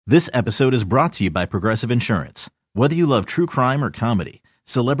This episode is brought to you by Progressive Insurance. Whether you love true crime or comedy,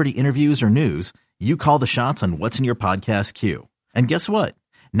 celebrity interviews or news, you call the shots on what's in your podcast queue. And guess what?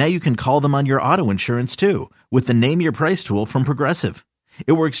 Now you can call them on your auto insurance too with the Name Your Price tool from Progressive.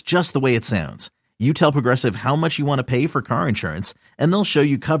 It works just the way it sounds. You tell Progressive how much you want to pay for car insurance, and they'll show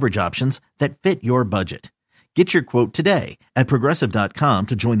you coverage options that fit your budget. Get your quote today at Progressive.com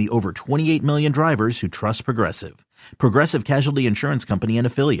to join the over 28 million drivers who trust Progressive. Progressive Casualty Insurance Company and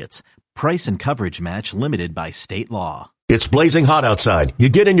Affiliates. Price and coverage match limited by state law. It's blazing hot outside. You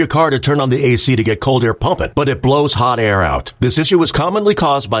get in your car to turn on the AC to get cold air pumping, but it blows hot air out. This issue is commonly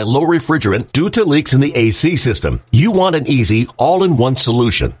caused by low refrigerant due to leaks in the AC system. You want an easy, all-in-one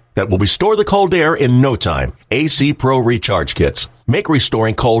solution that will restore the cold air in no time. AC Pro Recharge Kits make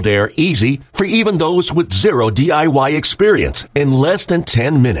restoring cold air easy for even those with zero DIY experience in less than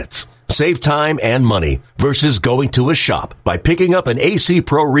 10 minutes. Save time and money versus going to a shop by picking up an AC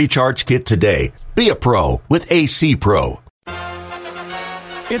Pro Recharge Kit today. Be a pro with AC Pro.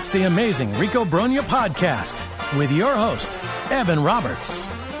 It's the Amazing Rico Brogna podcast with your host, Evan Roberts.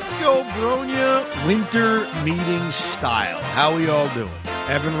 Rico Brogna winter meeting style. How are we all doing?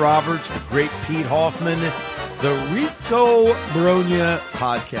 Evan Roberts, the great Pete Hoffman, the Rico Brogna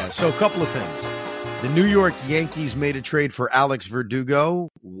podcast. So a couple of things. The New York Yankees made a trade for Alex Verdugo.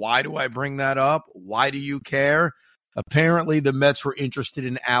 Why do I bring that up? Why do you care? Apparently, the Mets were interested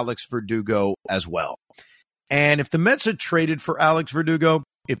in Alex Verdugo as well. And if the Mets had traded for Alex Verdugo,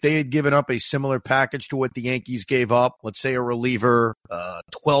 if they had given up a similar package to what the Yankees gave up, let's say a reliever,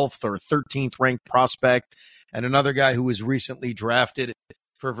 12th or 13th ranked prospect, and another guy who was recently drafted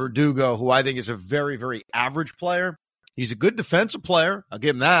for Verdugo, who I think is a very, very average player. He's a good defensive player. I'll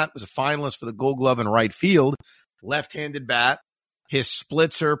give him that. Was a finalist for the Gold Glove in right field. Left-handed bat. His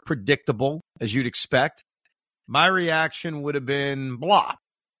splits are predictable, as you'd expect. My reaction would have been blah.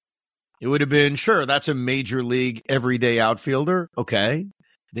 It would have been, sure, that's a major league everyday outfielder. Okay,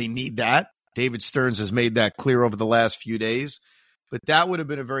 they need that. David Stearns has made that clear over the last few days. But that would have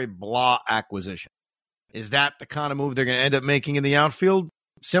been a very blah acquisition. Is that the kind of move they're going to end up making in the outfield?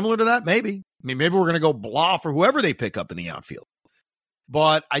 Similar to that? Maybe. I mean, maybe we're going to go blah for whoever they pick up in the outfield.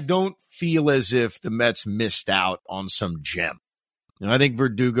 But I don't feel as if the Mets missed out on some gem. I think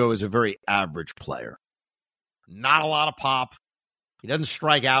Verdugo is a very average player. Not a lot of pop. He doesn't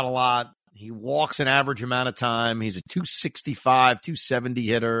strike out a lot. He walks an average amount of time. He's a 265, 270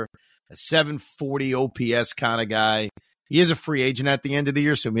 hitter, a 740 OPS kind of guy. He is a free agent at the end of the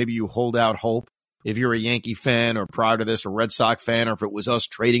year, so maybe you hold out hope. If you're a Yankee fan or prior to this a Red Sox fan, or if it was us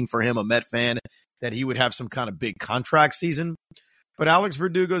trading for him, a Met fan, that he would have some kind of big contract season. But Alex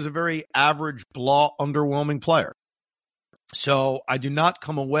Verdugo is a very average, blah, underwhelming player. So I do not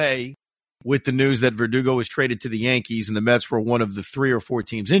come away with the news that Verdugo was traded to the Yankees and the Mets were one of the 3 or 4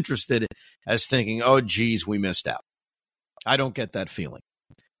 teams interested as thinking, oh, geez, we missed out. I don't get that feeling.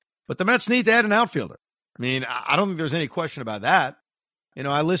 But the Mets need to add an outfielder. I mean, I don't think there's any question about that.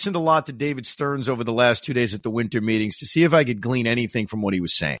 I listened a lot to David Stearns over the last 2 days at the winter meetings to see if I could glean anything from what he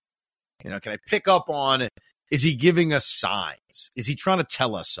was saying. Can I pick up on, is he giving us signs? Is he trying to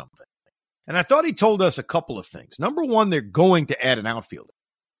tell us something? And I thought he told us a couple of things. Number one, they're going to add an outfielder.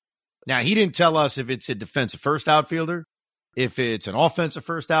 Now, he didn't tell us if it's a defensive first outfielder, if it's an offensive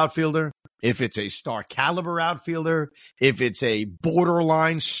first outfielder, if it's a star caliber outfielder, if it's a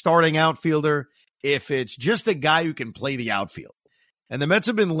borderline starting outfielder, if it's just a guy who can play the outfield. And the Mets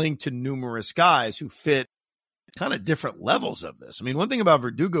have been linked to numerous guys who fit kind of different levels of this. I mean, one thing about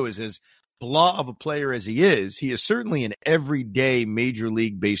Verdugo is as blah of a player as he is certainly an everyday Major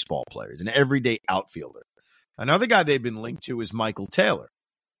League Baseball player. He's an everyday outfielder. Another guy they've been linked to is Michael Taylor.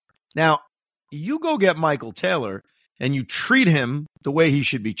 Now, you go get Michael Taylor and you treat him the way he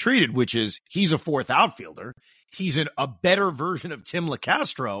should be treated, which is he's a fourth outfielder. He's a better version of Tim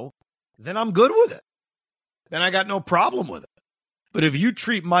LeCastro. Then I'm good with it. Then I got no problem with it. But if you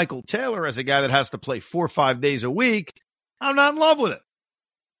treat Michael Taylor as a guy that has to play 4 or 5 days a week, I'm not in love with it.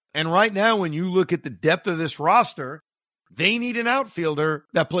 And right now, when you look at the depth of this roster, they need an outfielder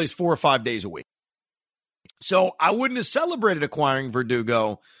that plays 4 or 5 days a week. So I wouldn't have celebrated acquiring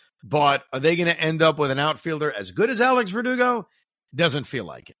Verdugo, but are they going to end up with an outfielder as good as Alex Verdugo? Doesn't feel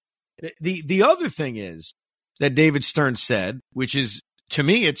like it. The other thing is that David Stearns said, which is, to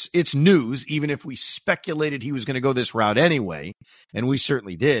me, it's news, even if we speculated he was going to go this route anyway, and we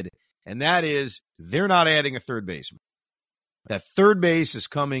certainly did, and that is they're not adding a third baseman. That third base is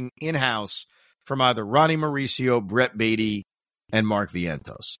coming in-house from either Ronnie Mauricio, Brett Beatty, and Mark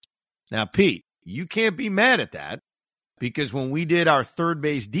Vientos. Now, Pete, you can't be mad at that because when we did our third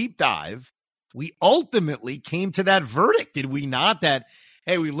base deep dive, we ultimately came to that verdict, did we not? That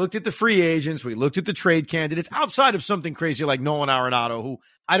hey, we looked at the free agents, we looked at the trade candidates outside of something crazy like Nolan Arenado, who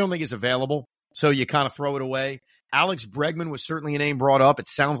I don't think is available. So you kind of throw it away. Alex Bregman was certainly a name brought up. It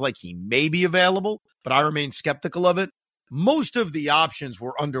sounds like he may be available, but I remain skeptical of it. Most of the options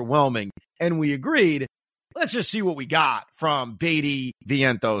were underwhelming, and we agreed, let's just see what we got from Beatty,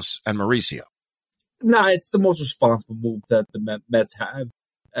 Vientos, and Mauricio. No, it's the most responsible move that the Mets have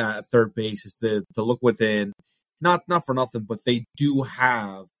at third base is to look within. Not for nothing, but they do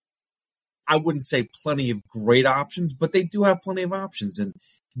have, I wouldn't say plenty of great options, but they do have plenty of options. And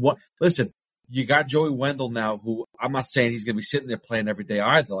listen, you got Joey Wendell now, who I'm not saying he's going to be sitting there playing every day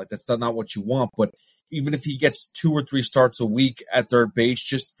either. Like, that's not what you want. But even if he gets 2 or 3 starts a week at third base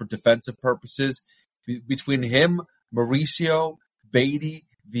just for defensive purposes, between him, Mauricio, Beatty,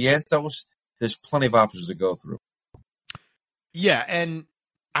 Vientos, there's plenty of options to go through. Yeah, and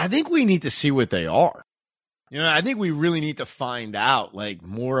I think we need to see what they are. I think we really need to find out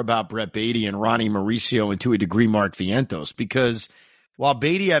more about Brett Beatty and Ronnie Mauricio and to a degree Mark Vientos, because while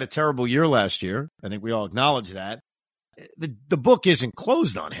Beatty had a terrible year last year, I think we all acknowledge that, the book isn't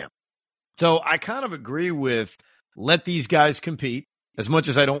closed on him. So I kind of agree with let these guys compete. As much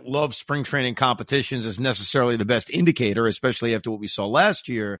as I don't love spring training competitions as necessarily the best indicator, especially after what we saw last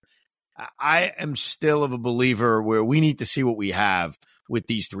year, I am still of a believer where we need to see what we have with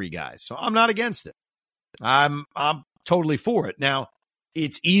these 3 guys. So I'm not against it. I'm totally for it. Now,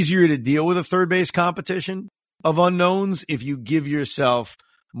 it's easier to deal with a third base competition of unknowns if you give yourself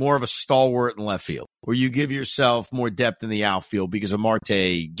more of a stalwart in left field, or you give yourself more depth in the outfield because of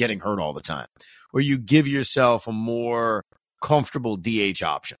Marte getting hurt all the time, or you give yourself a more comfortable DH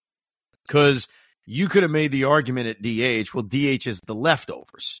option. Because you could have made the argument at DH, well, DH is the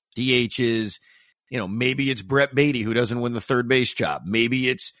leftovers. DH is, maybe it's Brett Beatty who doesn't win the third base job. Maybe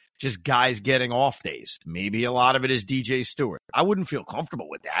it's just guys getting off days. Maybe a lot of it is DJ Stewart. I wouldn't feel comfortable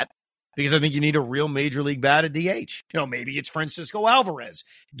with that because I think you need a real major league bat at DH. Maybe it's Francisco Alvarez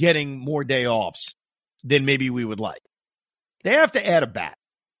getting more day offs than maybe we would like. They have to add a bat.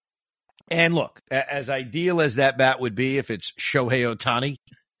 And look, as ideal as that bat would be if it's Shohei Ohtani,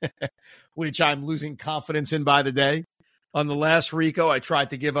 which I'm losing confidence in by the day. On the last Rico, I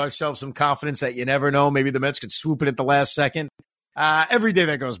tried to give ourselves some confidence that you never know. Maybe the Mets could swoop it at the last second. Every day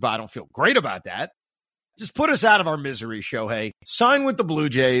that goes by, I don't feel great about that. Just put us out of our misery, Shohei. Sign with the Blue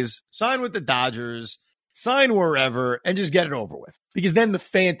Jays, sign with the Dodgers, sign wherever, and just get it over with. Because then the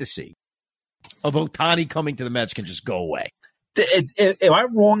fantasy of Ohtani coming to the Mets can just go away. Am I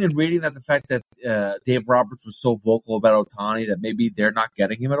wrong in reading that the fact that Dave Roberts was so vocal about Ohtani that maybe they're not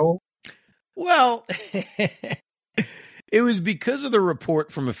getting him at all? Well, it was because of the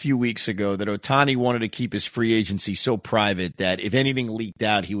report from a few weeks ago that Ohtani wanted to keep his free agency so private that if anything leaked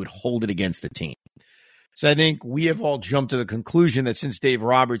out, he would hold it against the team. So I think we have all jumped to the conclusion that since Dave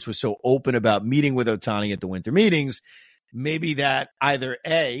Roberts was so open about meeting with Ohtani at the winter meetings, maybe that either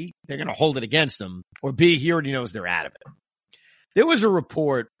A, they're going to hold it against him, or B, he already knows they're out of it. There was a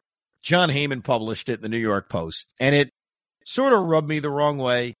report, John Heyman published it in the New York Post, and it sort of rubbed me the wrong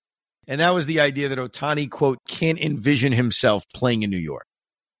way. And that was the idea that Ohtani, quote, can't envision himself playing in New York.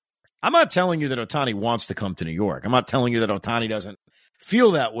 I'm not telling you that Ohtani wants to come to New York. I'm not telling you that Ohtani doesn't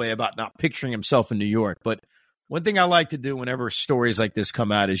feel that way about not picturing himself in New York. But one thing I like to do whenever stories like this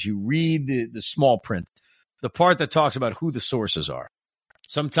come out is you read the small print, the part that talks about who the sources are.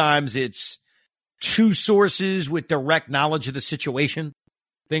 Sometimes it's 2 sources with direct knowledge of the situation,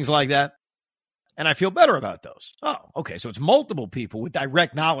 things like that. And I feel better about those. Oh, okay, so it's multiple people with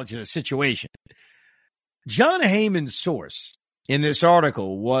direct knowledge of the situation. John Heyman's source in this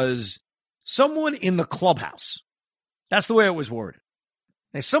article was someone in the clubhouse. That's the way it was worded.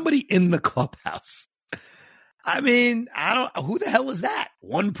 There's somebody in the clubhouse. I mean, who the hell is that?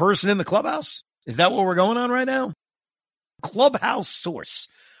 One person in the clubhouse? Is that what we're going on right now? Clubhouse source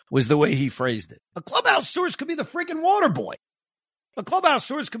was the way he phrased it. A clubhouse source could be the freaking water boy. A clubhouse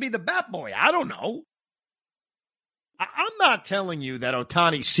source could be the bat boy. I don't know. I'm not telling you that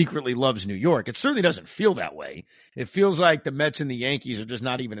Ohtani secretly loves New York. It certainly doesn't feel that way. It feels like the Mets and the Yankees are just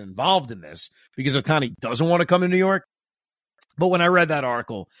not even involved in this because Ohtani doesn't want to come to New York. But when I read that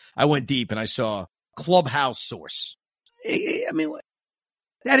article, I went deep and I saw clubhouse source. I mean,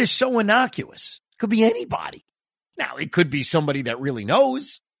 that is so innocuous. It could be anybody. Now, it could be somebody that really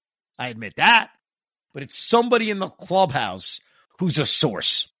knows. I admit that. But it's somebody in the clubhouse who's a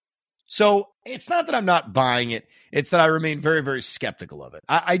source. So it's not that I'm not buying it. It's that I remain very, very skeptical of it.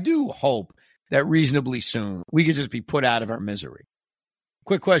 I do hope that reasonably soon we could just be put out of our misery.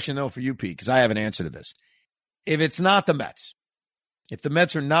 Quick question, though, for you, Pete, because I have an answer to this. If it's not the Mets, if the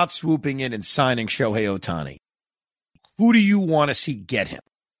Mets are not swooping in and signing Shohei Ohtani, Who do you want to see get him?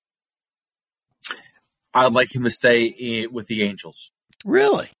 I'd like him to stay with the Angels.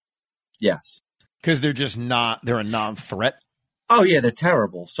 Really? Yes. Because they're a non-threat? Oh, yeah, they're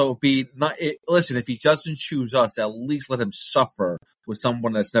terrible. So listen, if he doesn't choose us, at least let him suffer with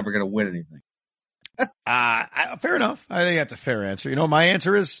someone that's never going to win anything. Fair enough. I think that's a fair answer. You know what my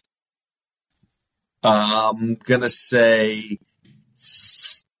answer is? I'm going to say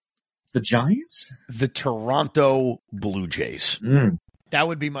the Giants? The Toronto Blue Jays. That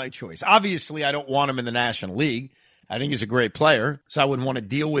would be my choice. Obviously, I don't want him in the National League. I think he's a great player, so I wouldn't want to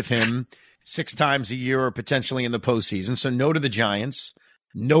deal with him 6 times a year or potentially in the postseason. So no to the Giants,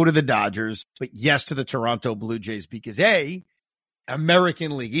 no to the Dodgers, but yes to the Toronto Blue Jays because A,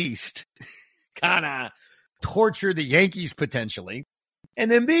 American League East kind of torture the Yankees potentially. And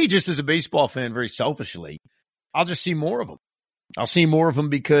then B, just as a baseball fan, very selfishly, I'll just see more of him. I'll see more of him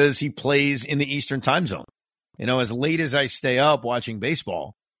because he plays in the Eastern time zone. You know, as late as I stay up watching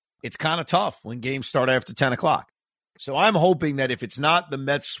baseball, it's kind of tough when games start after 10 o'clock. So I'm hoping that if it's not the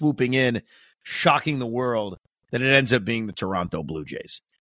Mets swooping in, shocking the world, that it ends up being the Toronto Blue Jays.